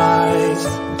speaking lies.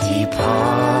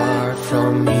 Depart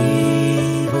from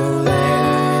evil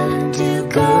and do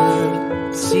good.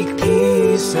 Seek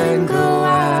peace and go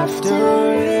after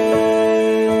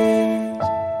it.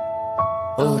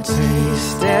 Oh,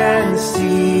 taste and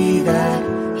see that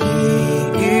he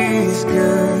is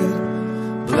good.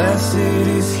 Blessed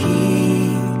is he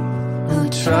who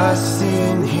trusts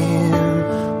in him.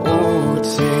 Oh,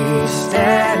 taste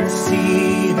and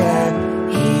see that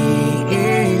he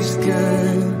is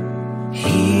good.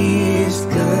 He is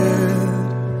good,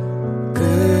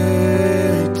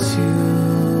 good to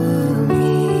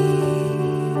me.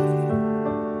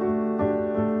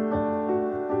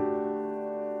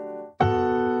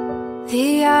 The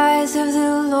eyes of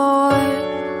the Lord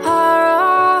are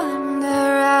on the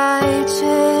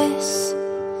righteous,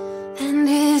 and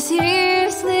his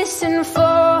ears listen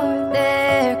for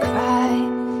their cry.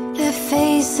 The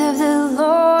face of the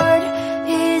Lord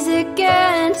is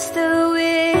against the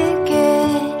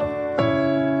wicked.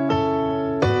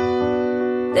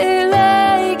 Their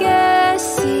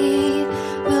legacy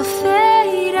will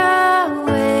fade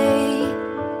away.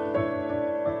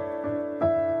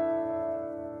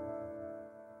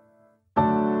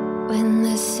 When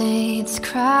the saints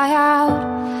cry out,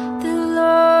 the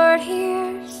Lord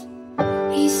hears.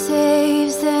 He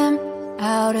saves them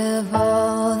out of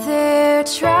all their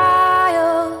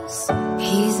trials.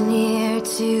 He's near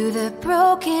to the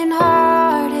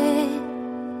brokenhearted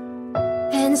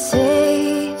and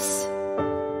saves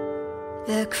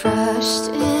the crushed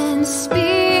in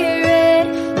spirit.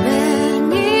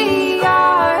 Many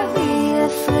are the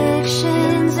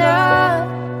afflictions of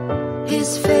his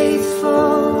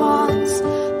faithful ones,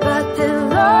 but the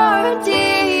Lord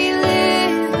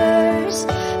delivers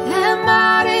them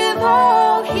out of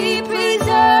all. He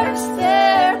preserves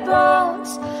their bones,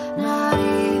 not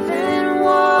even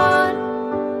one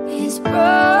is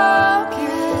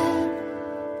broken.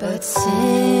 But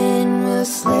sin will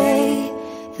slay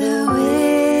the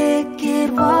wicked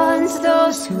ones.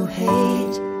 Those who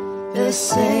hate the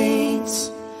saints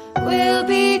will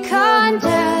be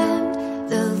condemned.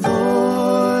 The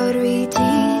Lord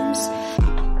redeems.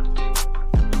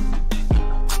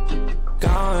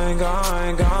 Going,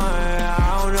 going, going. I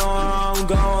don't know where I'm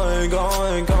going,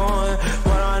 going, going.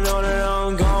 But I know that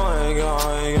I'm going,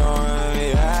 going, going.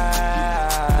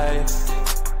 Yeah,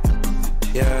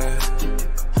 yeah.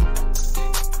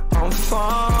 I'm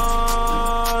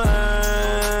falling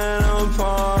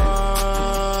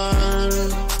apart.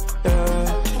 Yeah.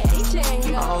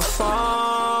 I'm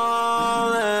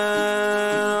falling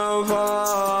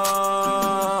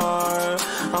apart.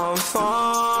 I'm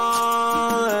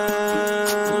falling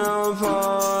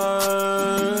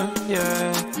apart.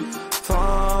 Yeah.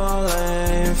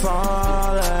 Falling,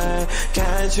 falling.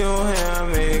 Can't you hear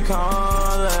me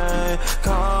calling,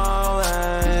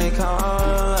 calling,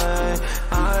 calling?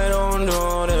 I don't do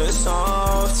this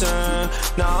often,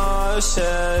 not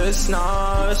nauseous,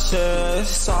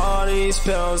 nauseous. All these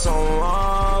pills on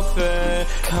warfare.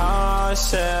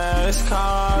 Cautious,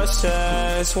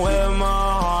 cautious. With my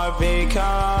heart be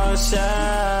cautious.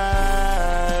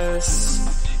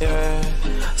 Yeah,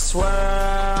 I swear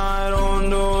I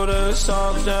don't do this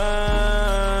often.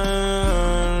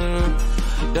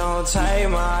 Don't take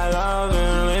my love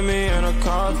and leave me in a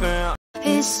coffin.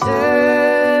 His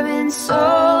servant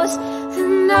souls,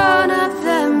 then none of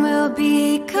them will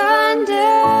be condemned.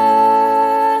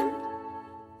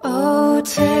 Oh,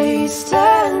 taste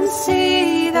and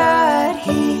see that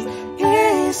He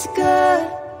is good.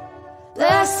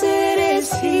 Blessed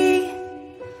is he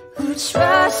who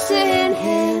trusts in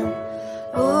Him.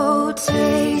 Oh,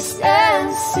 taste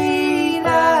and see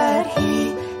that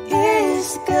He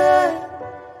is good.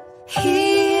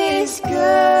 He is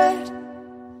good,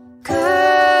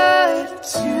 good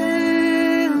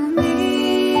to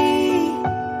me.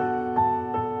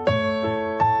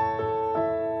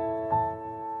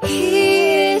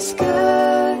 He is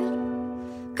good,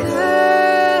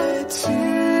 good to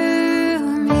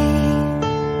me.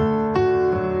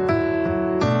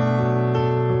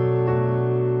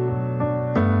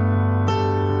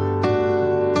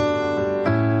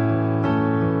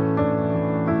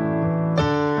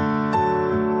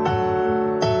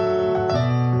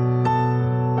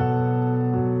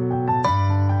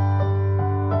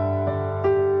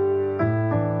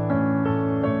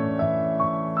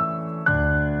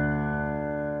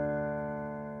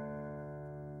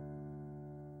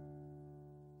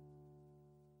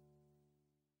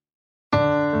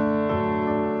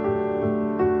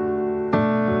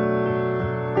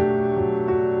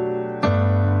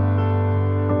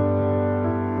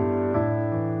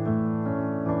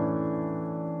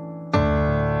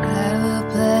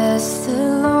 Bless the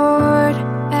Lord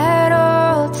at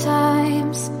all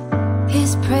times.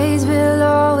 His praise will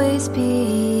always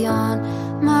be on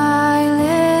my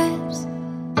lips.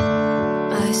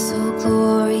 My soul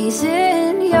glories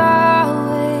in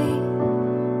Yahweh.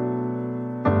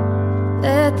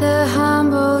 Let the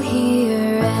humble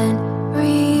hear and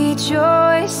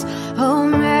rejoice. Oh,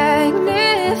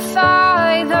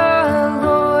 magnify the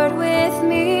Lord with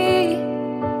me.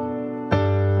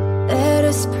 Let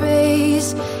us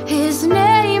praise His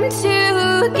name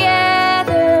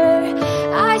together.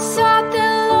 I sought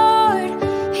the Lord,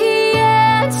 He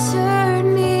answered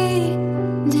me,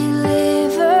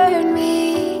 delivered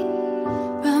me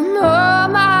from all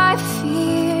my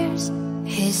fears.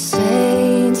 His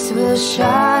saints will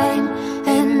shine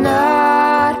and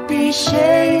not be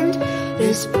shamed.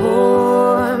 This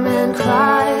poor man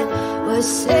cried, was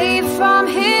saved from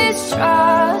his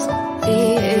trials.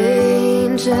 The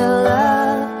angel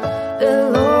of the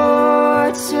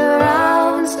Lord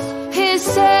surrounds His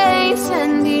saints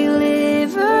and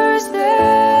delivers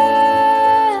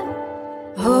them.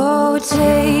 Oh,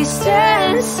 taste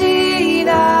and see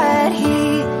that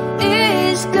He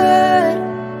is good.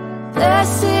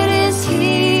 Blessed is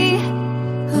he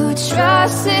who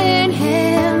trusts in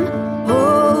Him.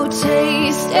 Oh,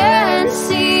 taste and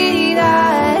see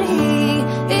that He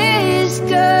is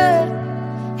good.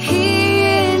 He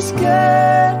is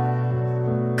good,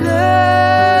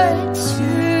 good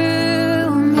to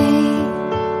me.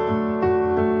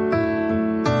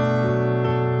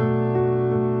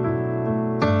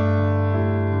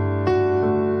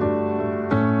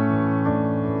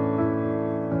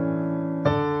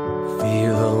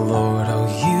 Fear the Lord, oh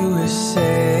you His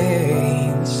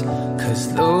saints, 'cause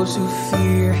those who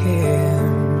fear Him,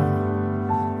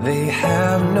 they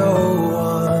have no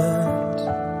want.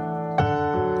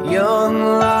 Young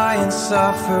lions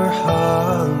suffer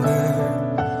hunger,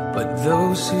 but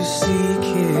those who seek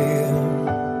Him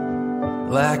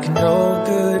lack no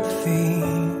good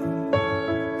thing.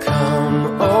 Come,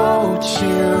 oh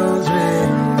children,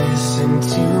 listen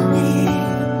to me.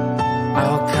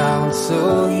 I'll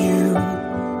counsel you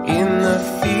in the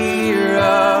fear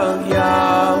of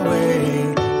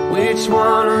Yahweh. Which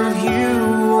one of you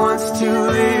wants to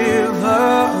live a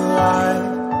life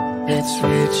that's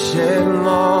rich and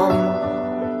long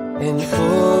and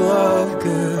full of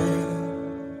good?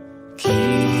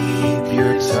 Keep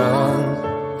your tongue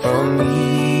from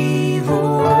evil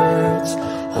words.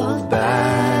 Hold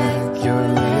back your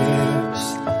lips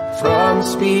from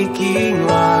speaking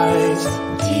lies.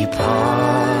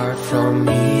 Depart from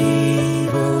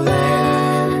evil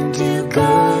and do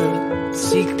good.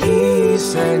 Seek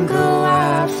peace and go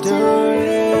after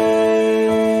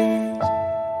it.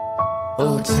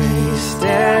 Oh, taste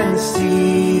and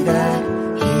see that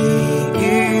He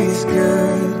is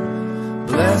good.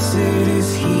 Blessed is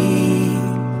he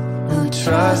who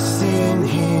trusts in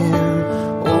Him.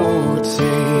 Oh,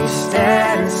 taste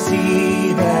and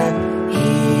see that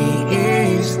He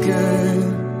is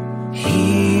good.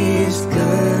 He is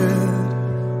good,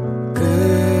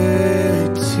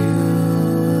 good to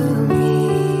me.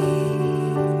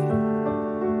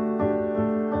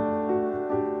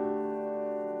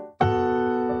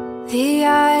 The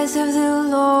eyes of the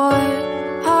Lord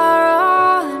are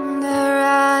on the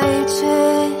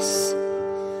righteous,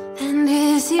 and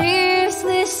His ears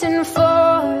listen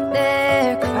for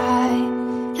their cry.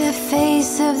 The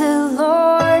face of the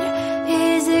Lord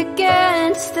is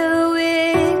against the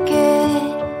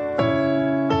wicked.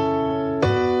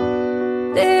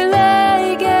 Their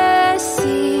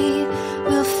legacy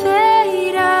will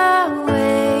fade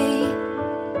away.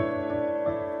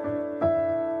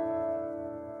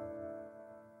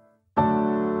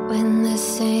 When the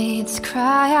saints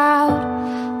cry out,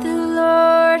 the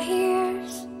Lord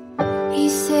hears. He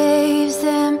saves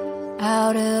them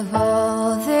out of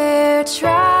all their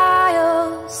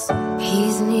trials.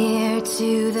 He's near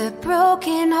to the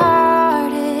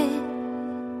brokenhearted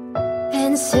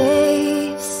and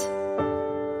saves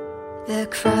the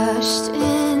crushed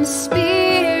in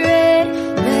spirit.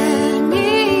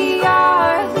 Many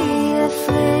are the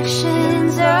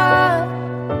afflictions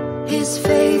of His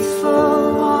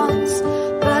faithful ones,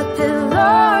 but the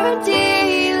Lord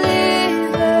delivers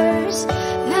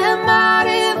them out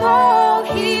of all.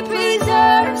 He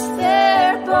preserves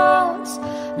their bones,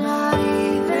 not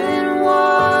even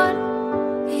one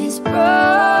is broken.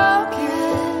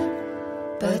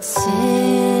 But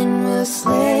sin will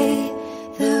slay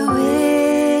the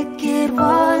wicked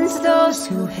ones. Those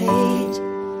who hate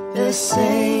the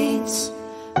saints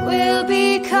will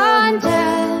be condemned.